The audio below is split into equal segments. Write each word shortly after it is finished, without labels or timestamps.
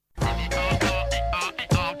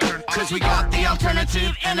we got the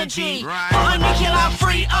alternative energy. Right. Nuclear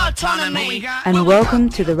free autonomy. And welcome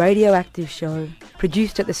to the Radioactive Show,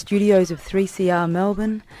 produced at the studios of 3CR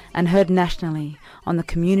Melbourne and heard nationally on the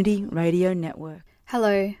Community Radio Network.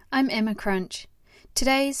 Hello, I'm Emma Crunch.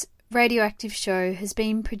 Today's Radioactive Show has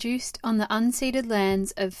been produced on the unceded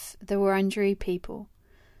lands of the Wurundjeri people.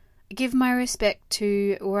 I give my respect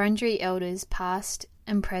to Wurundjeri elders past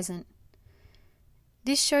and present.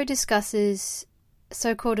 This show discusses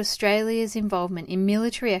so-called Australia's involvement in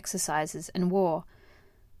military exercises and war.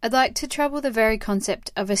 I'd like to trouble the very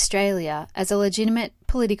concept of Australia as a legitimate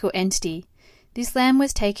political entity. This land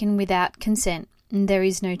was taken without consent and there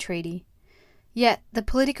is no treaty. Yet, the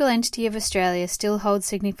political entity of Australia still holds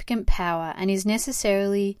significant power and is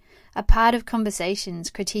necessarily a part of conversations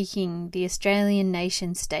critiquing the Australian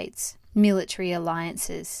nation-states, military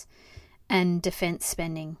alliances, and defence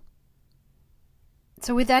spending.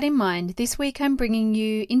 So with that in mind, this week I'm bringing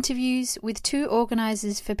you interviews with two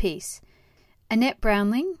organisers for peace, Annette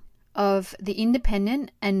Brownling of the Independent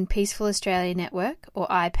and Peaceful Australia Network, or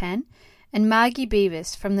IPAN, and Margie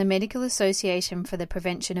Beavis from the Medical Association for the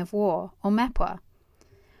Prevention of War, or MAPWA.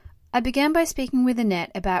 I began by speaking with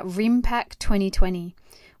Annette about RIMPAC 2020,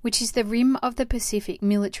 which is the Rim of the Pacific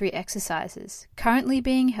military exercises, currently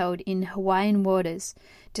being held in Hawaiian waters,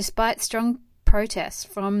 despite strong protests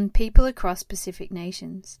from people across Pacific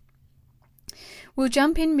nations. We'll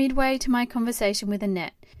jump in midway to my conversation with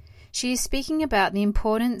Annette. She is speaking about the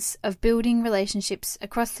importance of building relationships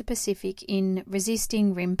across the Pacific in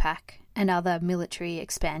resisting RIMPAC and other military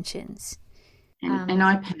expansions. And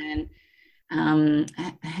IPAN,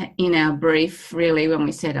 in our brief, really, when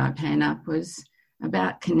we set IPAN up, was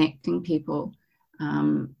about connecting people,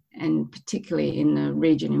 and particularly in the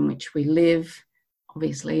region in which we live.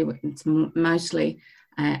 Obviously, it's mostly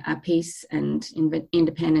a peace and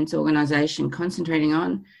independence organisation concentrating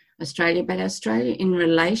on Australia, but Australia in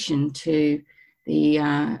relation to the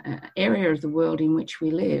area of the world in which we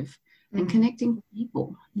live. And connecting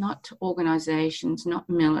people, not organisations, not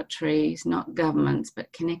militaries, not governments,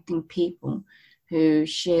 but connecting people who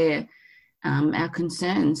share our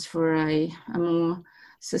concerns for a more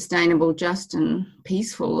sustainable, just and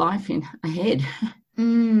peaceful life ahead.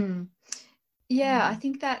 Yeah, I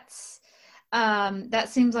think that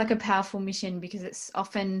seems like a powerful mission, because it's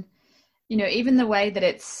often, even the way that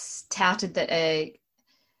it's touted that a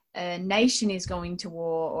nation is going to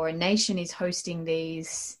war or a nation is hosting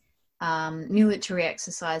these military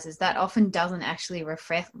exercises, that often doesn't actually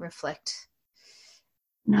reflect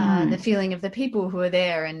the feeling of the people who are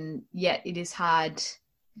there, and yet it is hard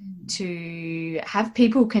to have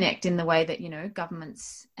people connect in the way that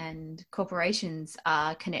governments and corporations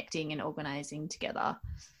are connecting and organising together.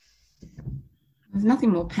 There's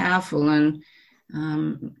nothing more powerful than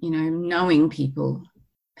knowing people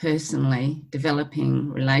personally, developing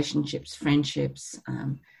relationships, friendships,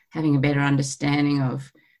 having a better understanding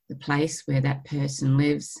of the place where that person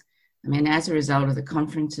lives. I mean, as a result of the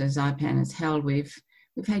conferences IPAN has held, we've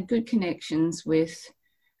had good connections with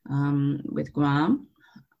Guam,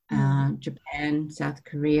 Japan, South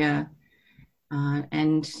Korea,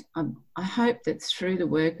 and I hope that through the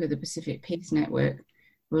work of the Pacific Peace Network,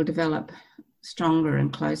 we'll develop stronger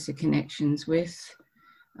and closer connections with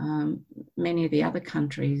many of the other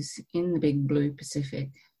countries in the Big Blue Pacific.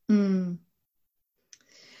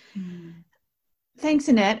 Thanks,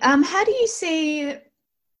 Annette. How do you see,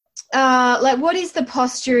 what is the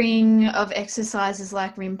posturing of exercises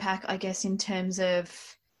like RIMPAC, I guess, in terms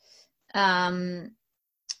of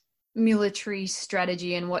military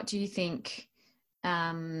strategy, and what do you think,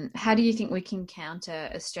 how do you think we can counter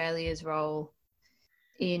Australia's role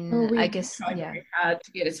in, very hard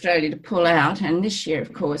to get Australia to pull out, and this year,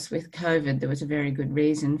 of course, with COVID, there was a very good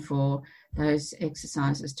reason for those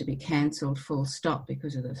exercises to be cancelled full stop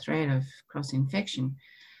because of the threat of cross-infection.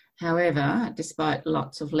 However, despite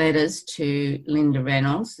lots of letters to Linda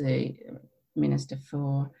Reynolds, the Minister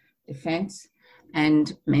for Defence,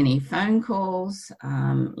 and many phone calls,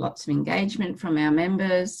 lots of engagement from our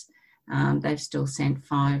members, they've still sent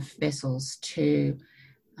 5 vessels to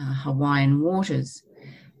Hawaiian waters.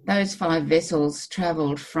 Those 5 vessels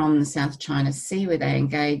travelled from the South China Sea, where they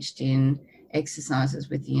engaged in exercises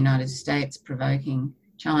with the United States, provoking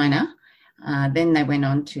China. Then they went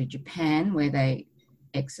on to Japan, where they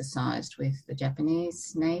exercised with the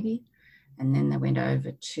Japanese Navy. And then they went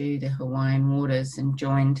over to the Hawaiian waters and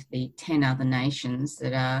joined the 10 other nations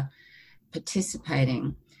that are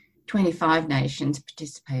participating. 25 nations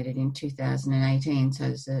participated in 2018, so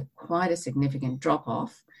there's quite a significant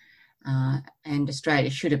drop-off. And Australia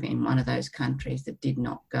should have been one of those countries that did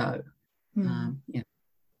not go.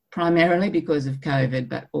 primarily because of COVID,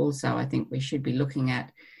 but also I think we should be looking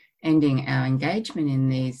at ending our engagement in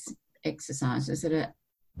these exercises that are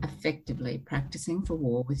effectively practicing for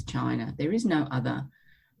war with China. There is no other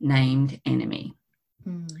named enemy.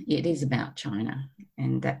 It is about China,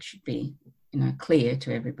 and that should be, clear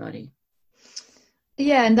to everybody.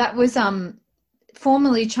 Yeah, and that was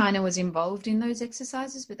formerly China was involved in those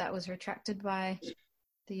exercises, but that was retracted by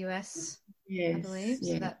the US, yes, I believe.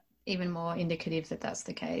 Yeah. So that's even more indicative that that's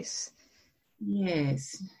the case.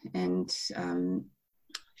 Yes, and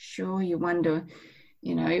sure, you wonder,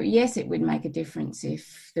 yes, it would make a difference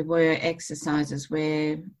if there were exercises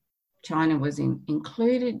where China was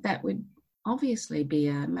included. That would obviously be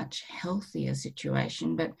a much healthier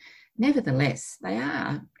situation, but nevertheless, they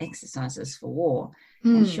are exercises for war,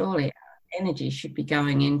 and surely our energy should be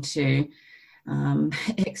going into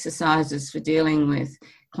exercises for dealing with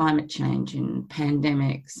climate change and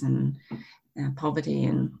pandemics and poverty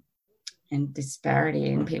and disparity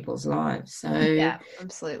in people's lives. So yeah,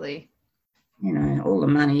 absolutely. All the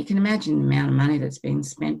money, you can imagine the amount of money that's been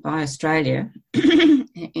spent by Australia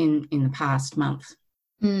in the past month.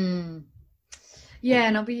 Yeah,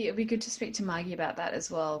 and it'll be good to speak to Margie about that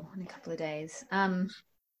as well in a couple of days.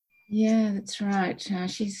 Yeah, that's right.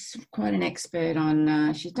 She's quite an expert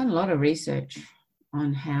on, she's done a lot of research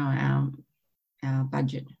on how our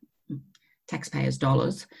budget, taxpayers'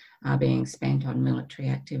 dollars, are being spent on military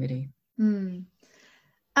activity. Okay,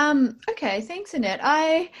 thanks, Annette.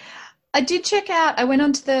 I did check out, I went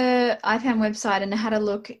onto the IPAN website and I had a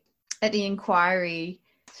look at the inquiry.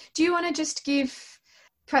 Do you want to just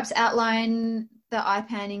perhaps outline the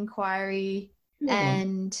IPAN inquiry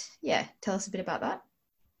and tell us a bit about that?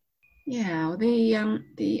 Yeah,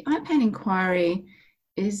 the IPAN inquiry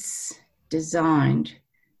is designed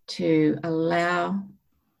to allow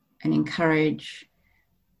and encourage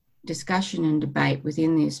discussion and debate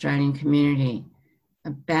within the Australian community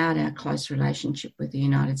about our close relationship with the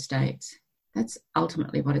United States. That's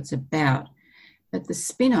ultimately what it's about. But the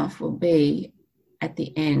spin-off will be, at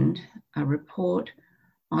the end, a report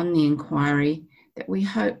on the inquiry that we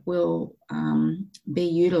hope will be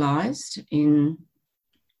utilised in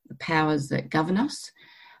the powers that govern us,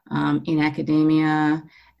 in academia,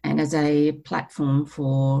 and as a platform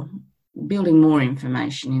for building more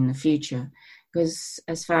information in the future. Because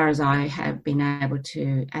as far as I have been able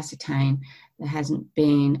to ascertain, there hasn't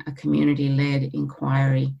been a community-led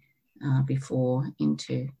inquiry before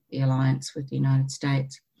into the alliance with the United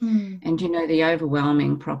States. And, the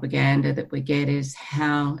overwhelming propaganda that we get is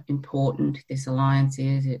how important this alliance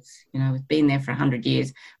is. It's, it's been there for 100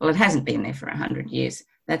 years. Well, it hasn't been there for 100 years.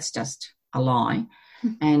 That's just a lie.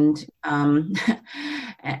 And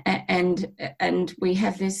we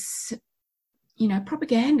have this,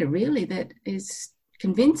 propaganda really that is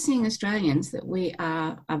convincing Australians that we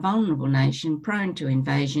are a vulnerable nation, prone to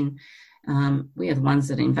invasion. We are the ones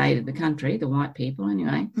that invaded the country, the white people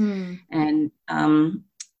anyway, and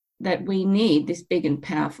that we need this big and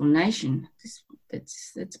powerful nation.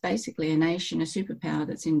 That's basically a nation, a superpower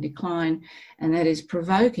that's in decline, and that is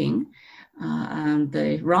provoking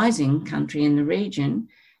the rising country in the region,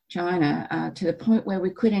 China, to the point where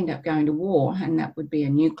we could end up going to war, and that would be a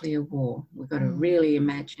nuclear war. We've got to really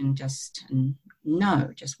imagine and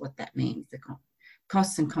know just what that means, the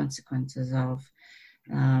costs and consequences of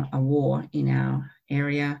a war in our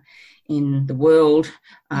area, in the world,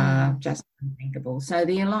 just unthinkable. So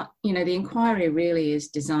the inquiry really is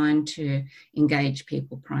designed to engage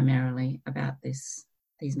people primarily about these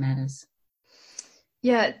matters.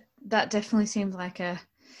 Yeah, that definitely seems like a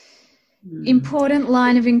important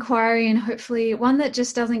line of inquiry, and hopefully one that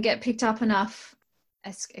just doesn't get picked up enough,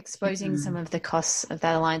 as exposing some of the costs of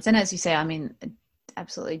that alliance. And as you say, I mean,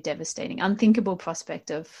 absolutely devastating, unthinkable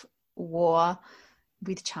prospect of war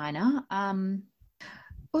with China.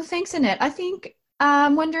 Well, thanks, Annette. I think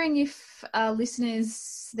I'm wondering if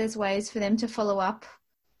listeners, there's ways for them to follow up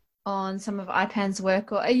on some of IPAN's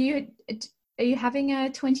work, or are you having a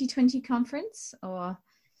 2020 conference, or?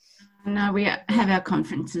 No, we have our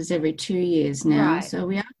conferences every 2 years now. Right. So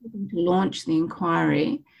we are going to launch the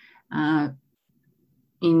inquiry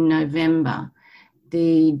in November.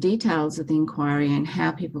 The details of the inquiry and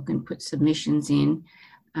how people can put submissions in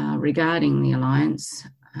regarding the alliance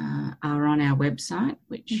are on our website,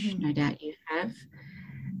 which no doubt you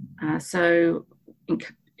have. So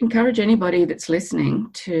encourage anybody that's listening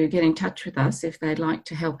to get in touch with us if they'd like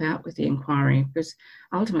to help out with the inquiry, because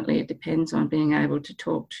ultimately it depends on being able to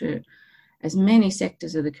talk to as many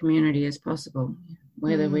sectors of the community as possible,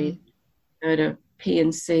 whether we go to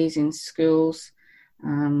P&Cs in schools,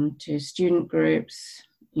 to student groups,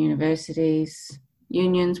 universities,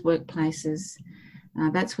 unions, workplaces,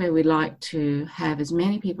 That's where we like to have as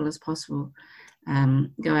many people as possible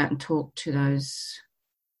go out and talk to those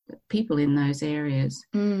people in those areas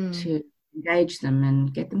to engage them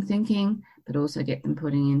and get them thinking, but also get them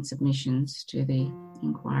putting in submissions to the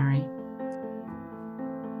inquiry.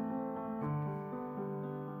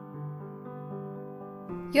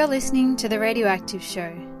 You're listening to The Radioactive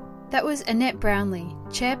Show. That was Annette Brownlee,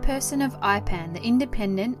 chairperson of IPAN, the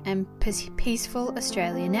Independent and Peaceful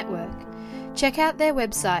Australia Network. Check out their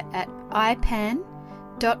website at ipan.org.au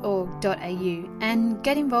and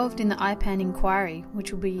get involved in the IPAN inquiry,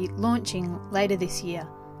 which will be launching later this year.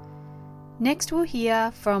 Next we'll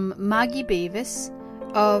hear from Margie Beavis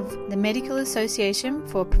of the Medical Association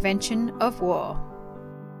for Prevention of War.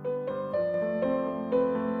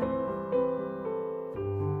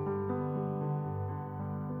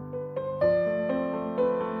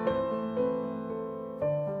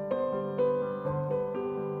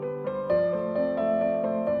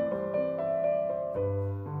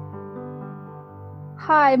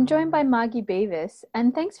 Hi, I'm joined by Margie Beavis,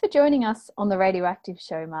 and thanks for joining us on the Radioactive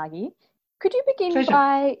Show, Margie. Could you begin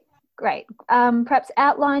by, perhaps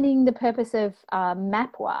outlining the purpose of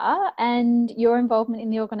MAPWA and your involvement in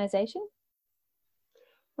the organisation?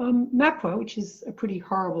 MAPWA, which is a pretty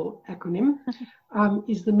horrible acronym,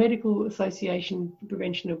 is the Medical Association for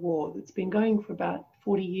Prevention of War that's been going for about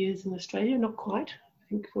 40 years in Australia, not quite. I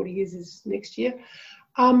think 40 years is next year.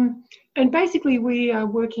 And basically we are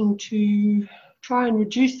working to try and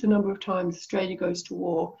reduce the number of times Australia goes to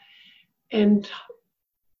war and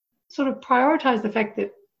sort of prioritise the fact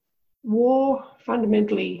that war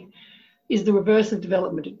fundamentally is the reverse of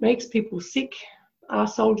development. It makes people sick, our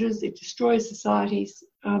soldiers, it destroys societies,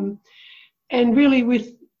 and really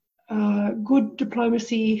with good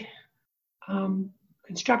diplomacy,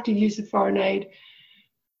 constructive use of foreign aid,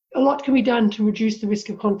 a lot can be done to reduce the risk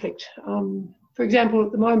of conflict. For example,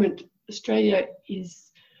 at the moment, Australia is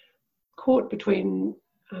caught between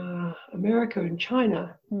America and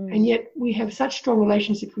China, and yet we have such strong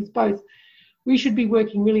relationships with both. We should be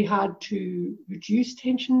working really hard to reduce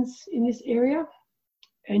tensions in this area,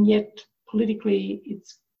 and yet politically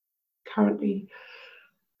it's currently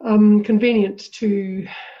convenient to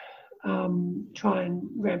try and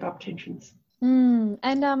ramp up tensions.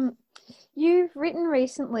 And you've written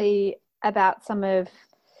recently about some of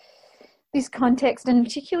this context, and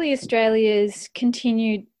particularly Australia's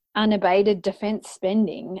continued unabated defence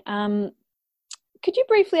spending. Could you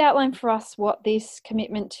briefly outline for us what this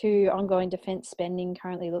commitment to ongoing defence spending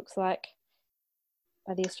currently looks like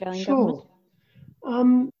by the Australian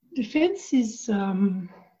government? Defence is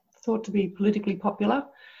thought to be politically popular,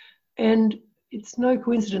 and it's no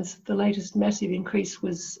coincidence that the latest massive increase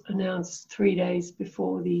was announced 3 days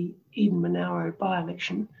before the Eden-Monaro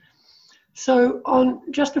by-election. So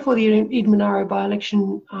just before the Eden-Monaro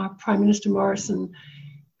by-election, Prime Minister Morrison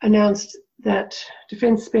announced that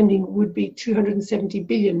defence spending would be $270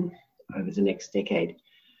 billion over the next decade.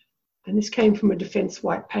 And this came from a defence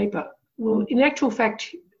white paper. Well, in actual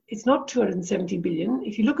fact, it's not $270 billion.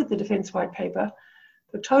 If you look at the defence white paper,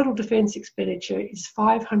 the total defence expenditure is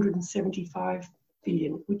 $575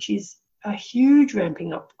 billion, which is a huge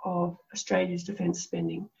ramping up of Australia's defence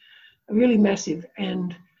spending, really massive.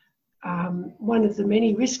 And one of the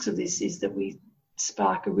many risks of this is that we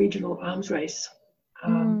spark a regional arms race.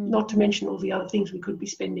 Not to mention all the other things we could be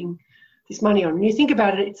spending this money on. When you think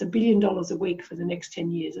about it, it's $1 billion a week for the next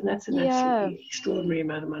 10 years, and that's an absolutely extraordinary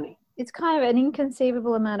amount of money. It's kind of an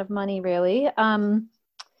inconceivable amount of money, really. And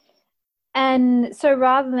so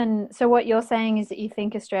what you're saying is that you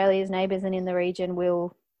think Australia's neighbours and in the region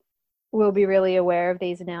will be really aware of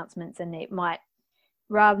these announcements, and it might,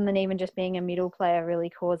 rather than even just being a middle player, really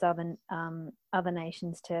cause other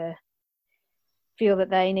nations to feel that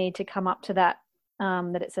they need to come up to that.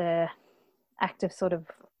 That it's a act of sort of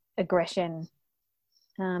aggression.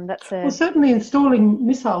 Well, certainly installing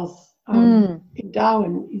missiles in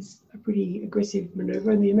Darwin is a pretty aggressive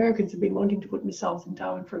manoeuvre, and the Americans have been wanting to put missiles in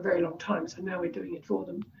Darwin for a very long time, so now we're doing it for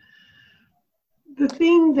them. The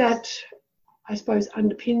thing that I suppose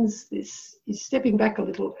underpins this is stepping back a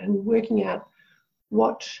little and working out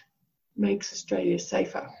what makes Australia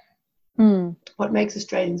safer, what makes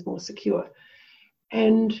Australians more secure.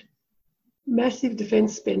 And massive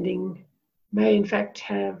defence spending may in fact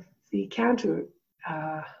have the counter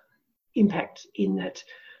impact in that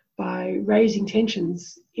by raising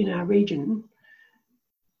tensions in our region,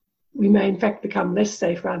 we may in fact become less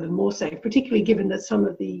safe rather than more safe, particularly given that some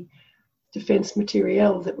of the defence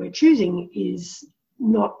materiel that we're choosing is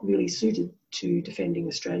not really suited to defending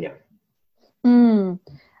Australia.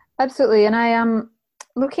 Absolutely. And I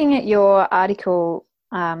looking at your article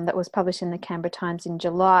that was published in the Canberra Times in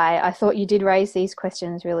July, I thought you did raise these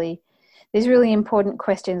questions these really important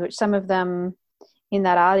questions, which some of them in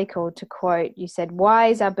that article, to quote, you said, why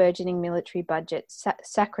is our burgeoning military budget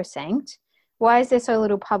sacrosanct? Why is there so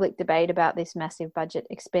little public debate about this massive budget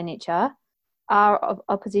expenditure? Are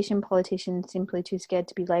opposition politicians simply too scared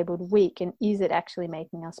to be labelled weak? And is it actually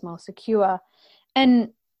making us more secure?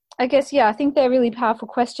 And I guess, I think they're really powerful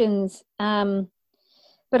questions.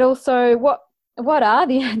 But also, what are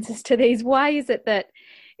the answers to these? Why is it that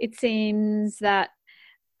it seems that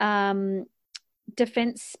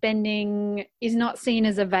defence spending is not seen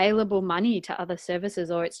as available money to other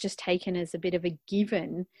services, or it's just taken as a bit of a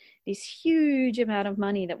given, this huge amount of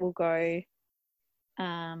money that will go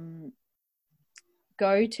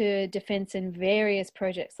to defence and various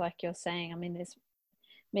projects, like you're saying? I mean,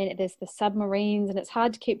 there's the submarines, and it's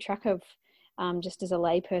hard to keep track of, just as a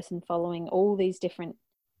layperson following all this different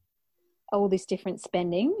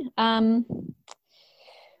spending.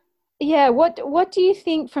 What do you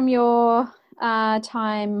think from your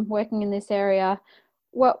time working in this area?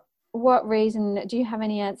 What reason, do you have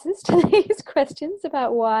any answers to these questions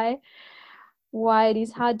about why it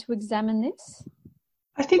is hard to examine this?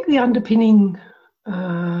 I think the underpinning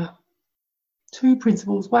two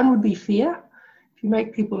principles. One would be fear. If you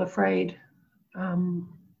make people afraid,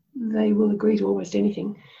 they will agree to almost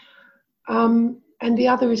anything. And the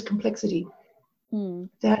other is complexity.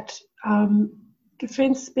 That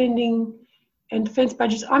defence spending and defence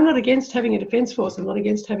budgets, I'm not against having a defence force, I'm not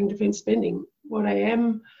against having defence spending. What I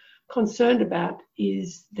am concerned about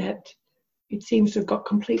is that it seems to have got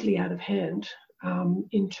completely out of hand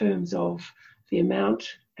in terms of the amount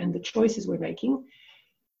and the choices we're making.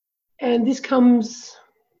 And this comes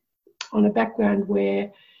on a background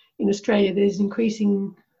where in Australia there's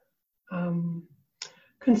increasing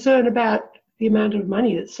concern about the amount of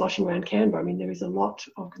money that's sloshing around Canberra. I mean, there is a lot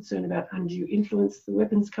of concern about undue influence. The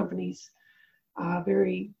weapons companies are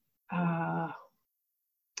very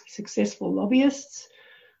successful lobbyists.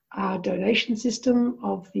 Our donation system,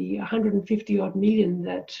 of the 150 odd million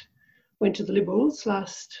that went to the Liberals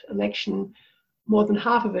last election, more than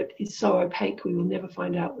half of it is so opaque we will never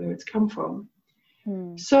find out where it's come from.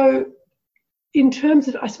 So in terms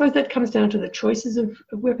of, I suppose that comes down to the choices of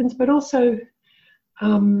weapons, but also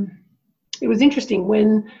it was interesting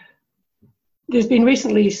when there's been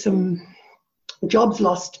recently some jobs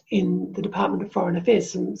lost in the Department of Foreign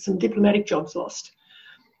Affairs, some diplomatic jobs lost.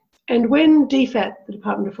 And when DFAT, the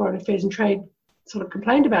Department of Foreign Affairs and Trade, sort of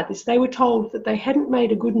complained about this, they were told that they hadn't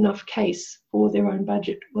made a good enough case for their own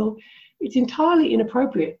budget. Well, it's entirely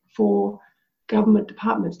inappropriate for government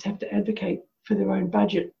departments to have to advocate for their own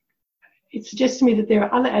budget. It suggests to me that there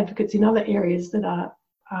are other advocates in other areas that are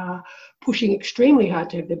pushing extremely hard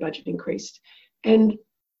to have their budget increased. And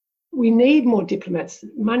we need more diplomats.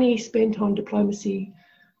 Money spent on diplomacy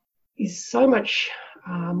is so much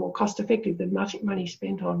more cost effective than much money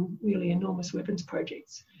spent on really enormous weapons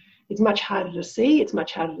projects. It's much harder to see, it's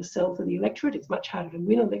much harder to sell to the electorate, it's much harder to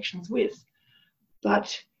win elections with.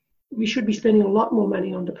 But we should be spending a lot more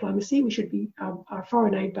money on diplomacy. We should be, our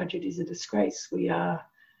foreign aid budget is a disgrace. We are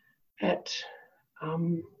at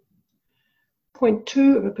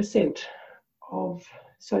 0.2% of,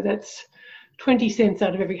 so that's 20 cents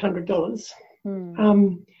out of every $100.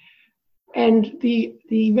 And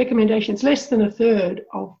the recommendation is less than a third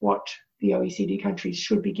of what the OECD countries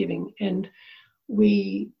should be giving. And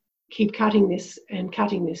we keep cutting this, and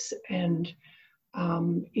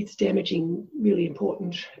it's damaging really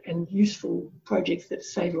important and useful projects that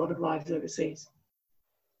save a lot of lives overseas.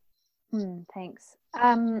 Thanks.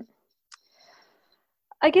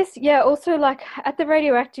 I guess, also like at the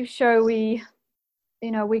Radioactive Show, we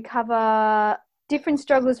cover different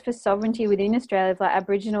struggles for sovereignty within Australia, like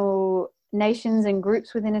Aboriginal nations and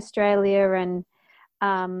groups within Australia. And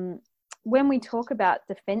when we talk about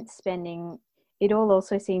defence spending, it all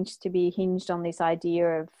also seems to be hinged on this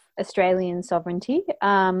idea of Australian sovereignty.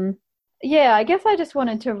 I guess I just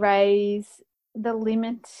wanted to raise the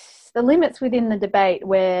limits within the debate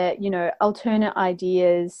where, alternate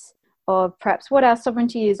ideas of perhaps what our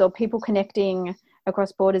sovereignty is, or people connecting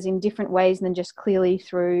across borders in different ways than just clearly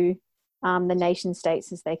through the nation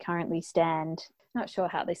states as they currently stand. Not sure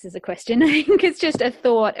how this is a question. I think it's just a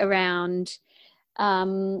thought around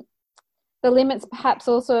the limits perhaps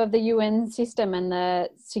also of the UN system and the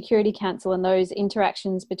Security Council and those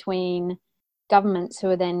interactions between governments who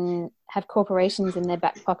are then have corporations in their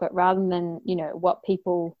back pocket, rather than, what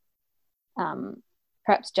people,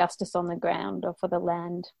 perhaps justice on the ground or for the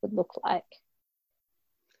land would look like.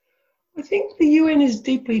 I think the UN is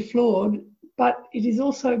deeply flawed, but it is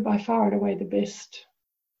also by far and away the best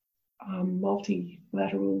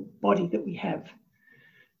multilateral body that we have.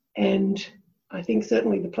 And I think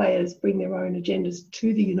certainly the players bring their own agendas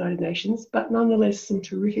to the United Nations, but nonetheless some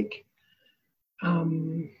terrific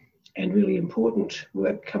and really important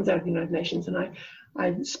work comes out of the United Nations. And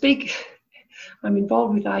I'm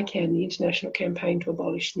involved with ICAN, the International Campaign to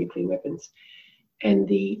Abolish Nuclear Weapons. And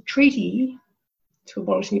the treaty to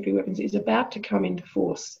abolish nuclear weapons is about to come into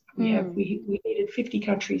force. We needed 50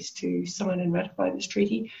 countries to sign and ratify this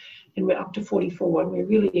treaty, and we're up to 44. And we're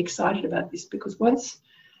really excited about this because once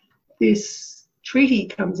this treaty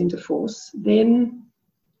comes into force, then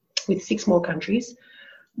with 6 more countries,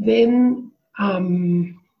 then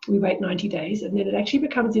we wait 90 days, and then it actually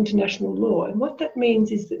becomes international law. And what that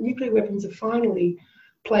means is that nuclear weapons are finally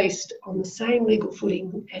placed on the same legal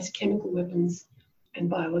footing as chemical weapons and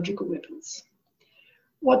biological weapons.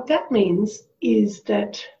 What that means is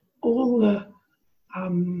that all the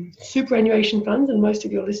superannuation funds, and most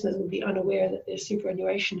of your listeners will be unaware that their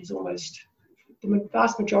superannuation is almost, the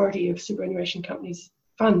vast majority of superannuation companies'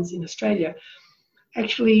 funds in Australia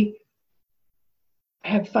actually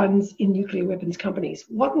have funds in nuclear weapons companies.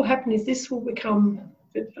 What will happen is this will become,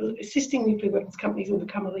 assisting nuclear weapons companies will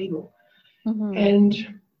become illegal.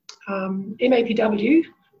 And MAPW,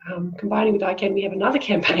 combining with ICAN, we have another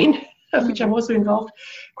campaign, which I'm also involved,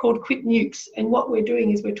 called Quit Nukes. And what we're doing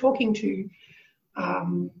is we're talking to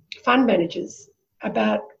fund managers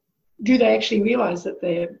about, do they actually realise that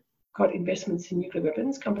they've got investments in nuclear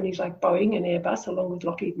weapons? Companies like Boeing and Airbus, along with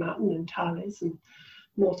Lockheed Martin and Thales and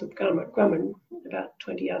Northrop Grumman, about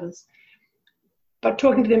 20 others. But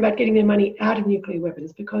talking to them about getting their money out of nuclear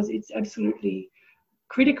weapons, because it's absolutely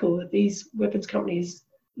critical that these weapons companies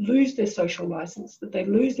lose their social licence, that they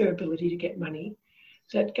lose their ability to get money,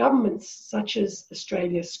 that governments such as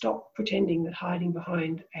Australia stop pretending that hiding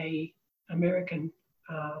behind a American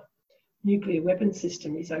nuclear weapons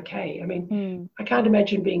system is okay. I mean, I can't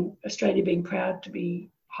imagine Australia being proud to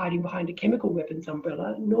be hiding behind a chemical weapons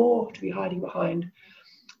umbrella, nor to be hiding behind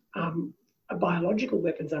a biological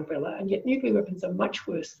weapons umbrella, and yet nuclear weapons are much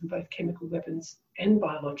worse than both chemical weapons and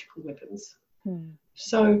biological weapons.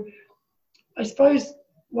 So I suppose,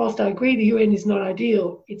 whilst I agree the UN is not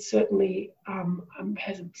ideal, it certainly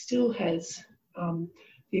still has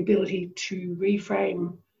the ability to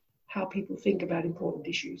reframe how people think about important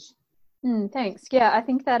issues. Thanks. Yeah, I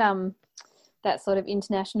think that that sort of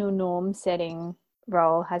international norm setting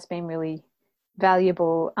role has been really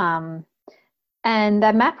valuable. And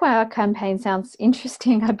that MapWow campaign sounds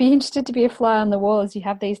interesting. I'd be interested to be a fly on the wall as you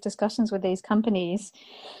have these discussions with these companies,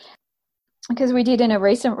 because we did in a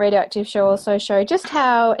recent Radioactive show also show just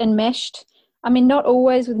how enmeshed, I mean, not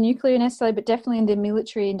always with nuclear necessarily, but definitely in the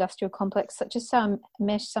military industrial complex, such as some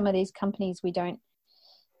mesh some of these companies we don't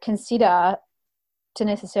consider to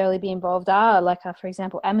necessarily be involved are, like, for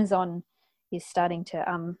example, Amazon is starting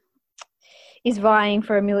to, is vying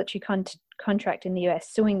for a military contract in the US,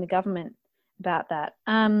 suing the government about that.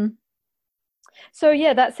 So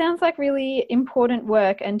yeah, that sounds like really important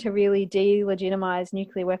work, and to really delegitimize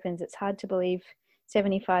nuclear weapons. It's hard to believe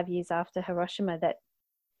 75 years after Hiroshima that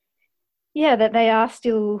they are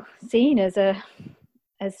still seen as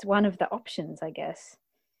one of the options, I guess.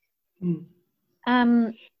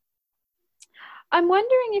 I'm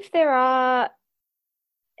wondering if there are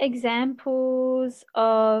examples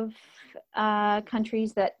of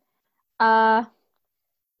countries that are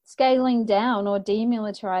scaling down or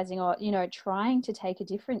demilitarizing, or, you know, trying to take a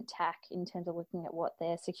different tack in terms of looking at what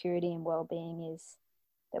their security and well-being is,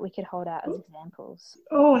 that we could hold out as examples.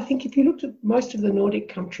 I think if you looked at most of the Nordic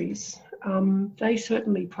countries, they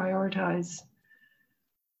certainly prioritise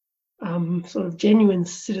sort of genuine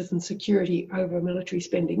citizen security over military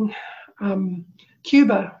spending.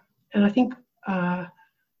 Cuba, and I think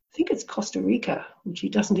it's Costa Rica, which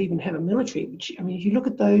doesn't even have a military. Which, I mean, if you look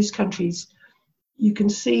at those countries, you can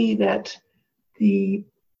see that the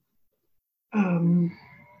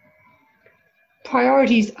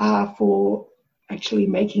priorities are for actually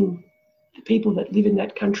making the people that live in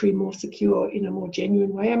that country more secure in a more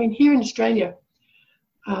genuine way. I mean, here in Australia,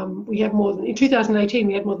 we have in 2018,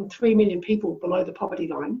 we had more than 3 million people below the poverty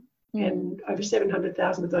line, and over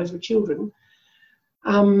 700,000 of those were children.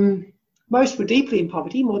 Most were deeply in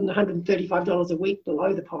poverty, more than $135 a week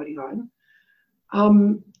below the poverty line.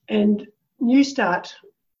 And New Start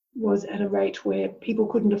was at a rate where people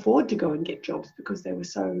couldn't afford to go and get jobs because they were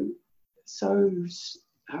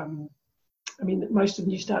most of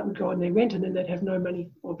New Start would go on their rent, and then they'd have no money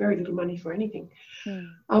or very little money for anything.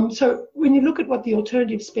 So when you look at what the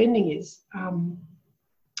alternative spending is,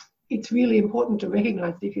 it's really important to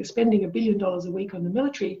recognise that if you're spending $1 billion a week on the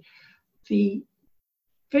military, the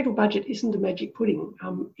federal budget isn't a magic pudding.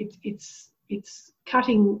 It's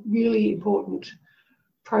cutting really important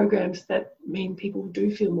programs that mean people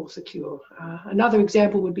do feel more secure. Another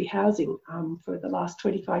example would be housing. For the last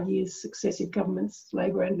 25 years, successive governments,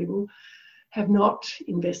 Labor and Liberal, have not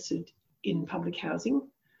invested in public housing.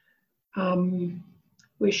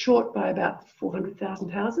 We're short by about 400,000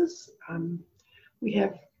 houses. We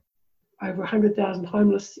have over 100,000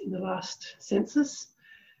 homeless in the last census.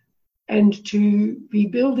 And to be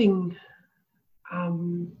building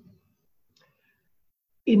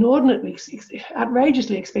inordinately,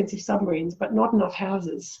 outrageously expensive submarines, but not enough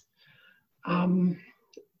houses.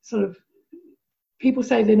 Sort of, people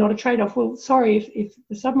say they're not a trade-off. Well, sorry, if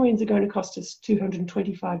the submarines are going to cost us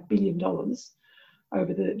 $225 billion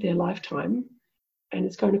over their lifetime, and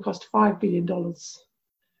it's going to cost $5 billion,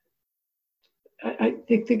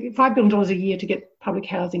 $5 billion a year to get public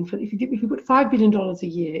housing. If you put $5 billion a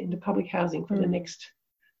year into public housing for the next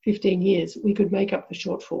 15 years, we could make up the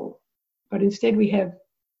shortfall. But instead we have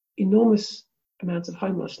enormous amounts of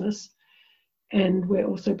homelessness, and we're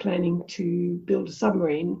also planning to build a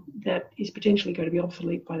submarine that is potentially going to be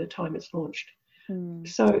obsolete by the time it's launched.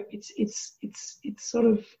 So it's sort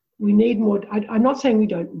of, we need more. I'm not saying we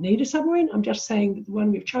don't need a submarine. I'm just saying that the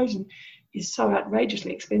one we've chosen is so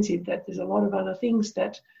outrageously expensive that there's a lot of other things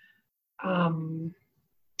that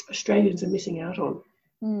Australians are missing out on.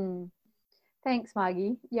 Thanks,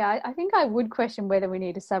 Margie. Yeah, I think I would question whether we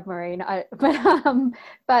need a submarine.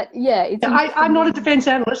 But yeah, it's. I'm not a defence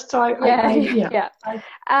analyst, so but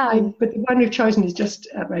the one we've chosen is just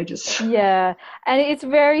outrageous. Yeah, and it's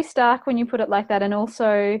very stark when you put it like that, and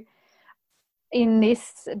also in the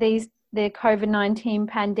COVID-19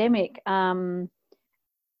 pandemic,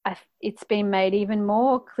 it's been made even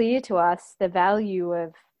more clear to us the value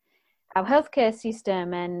of our healthcare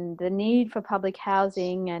system and the need for public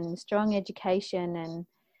housing and strong education and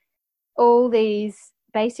all these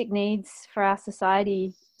basic needs for our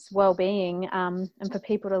society's well-being, and for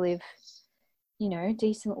people to live,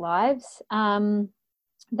 decent lives.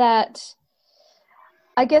 That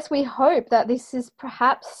I guess we hope that this is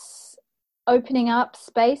perhaps opening up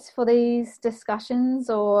space for these discussions,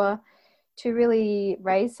 or to really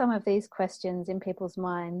raise some of these questions in people's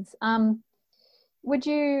minds. Would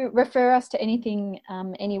you refer us to anything,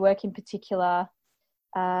 any work in particular,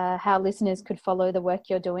 how listeners could follow the work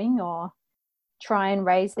you're doing, or try and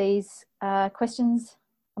raise these questions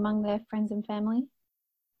among their friends and family?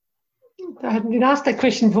 I hadn't been asked that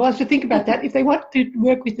question before. I have to think about that. If they want to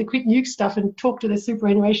work with the Quit Nuke stuff and talk to the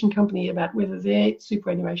superannuation company about whether their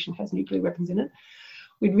superannuation has nuclear weapons in it,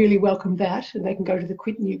 we'd really welcome that, and they can go to the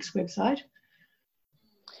Quit Nuke's website.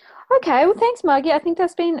 Okay, well, thanks, Margie. I think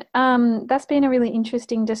that's been a really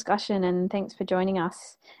interesting discussion, and thanks for joining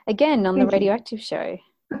us again on the Radioactive Show.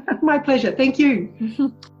 My pleasure. Thank you.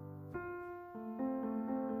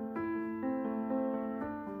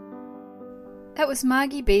 That was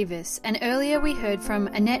Margie Beavis, and earlier we heard from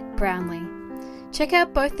Annette Brownlee. Check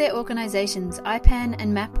out both their organisations, IPAN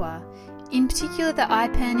and MAPWA, in particular the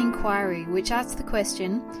IPAN inquiry, which asks the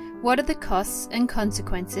question, what are the costs and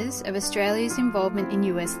consequences of Australia's involvement in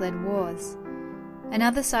US-led wars?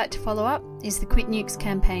 Another site to follow up is the Quit Nukes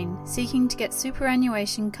campaign, seeking to get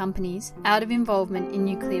superannuation companies out of involvement in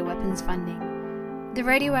nuclear weapons funding. The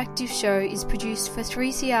Radioactive Show is produced for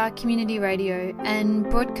 3CR Community Radio and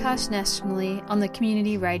broadcast nationally on the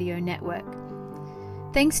Community Radio Network.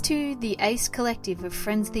 Thanks to the ACE Collective of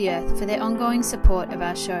Friends of the Earth for their ongoing support of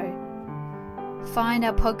our show. Find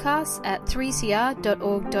our podcasts at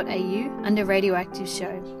 3cr.org.au under Radioactive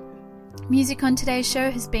Show. Music on today's show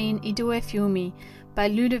has been I Due Fiumi by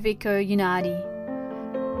Ludovico Unardi.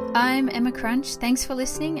 I'm Emma Crunch, thanks for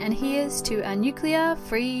listening, and here's to a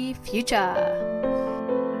nuclear-free future.